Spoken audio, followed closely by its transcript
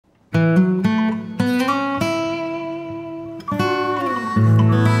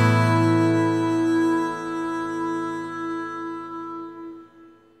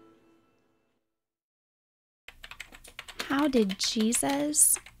did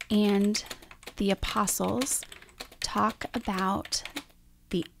Jesus and the apostles talk about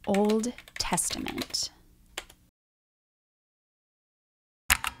the Old Testament?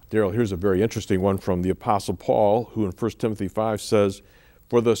 Daryl, here's a very interesting one from the Apostle Paul, who in 1 Timothy 5 says,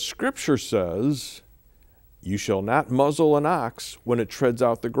 "For the Scripture says, you shall not muzzle an ox when it treads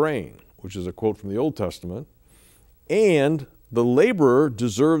out the grain," which is a quote from the Old Testament, "and the laborer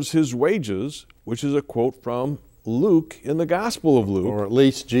deserves his wages," which is a quote from Luke in the Gospel of Luke. Or at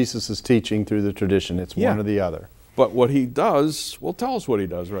least Jesus is teaching through the tradition. It's one or the other. But what he does, well, tell us what he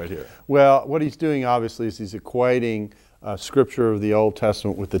does right here. Well, what he's doing obviously is he's equating Scripture of the Old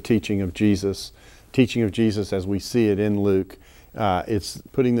Testament with the teaching of Jesus as we see it in Luke. It's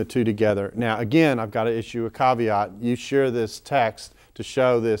putting the two together. Now, again, I've got to issue a caveat. You share this text to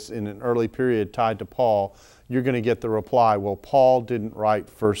show this in an early period tied to Paul, you're going to get the reply, well, Paul didn't write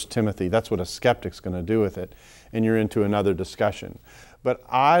 1 Timothy. That's what a skeptic's going to do with it. And you're into another discussion. But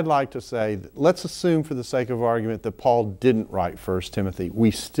I'd like to say, let's assume for the sake of argument that Paul didn't write 1 Timothy.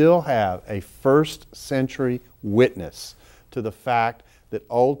 We still have a first century witness to the fact that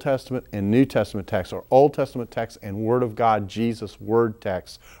Old Testament and New Testament texts, or Old Testament texts and Word of God, Jesus' Word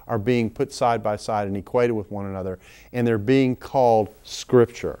texts, are being put side by side and equated with one another, and they're being called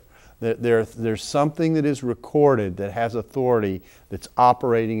Scripture. There's something that is recorded that has authority that's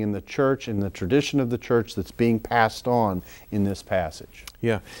operating in the church, in the tradition of the church, that's being passed on in this passage.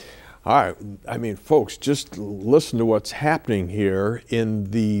 Yeah. All right. I mean, folks, just listen to what's happening here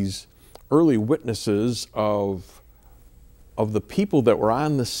in these early witnesses of the people that were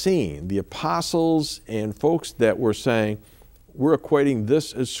on the scene, the apostles and folks that were saying, we're equating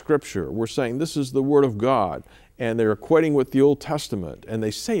this as Scripture. We're saying this is the Word of God. And they're equating with the Old Testament. And they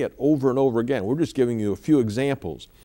say it over and over again. We're just giving you a few examples.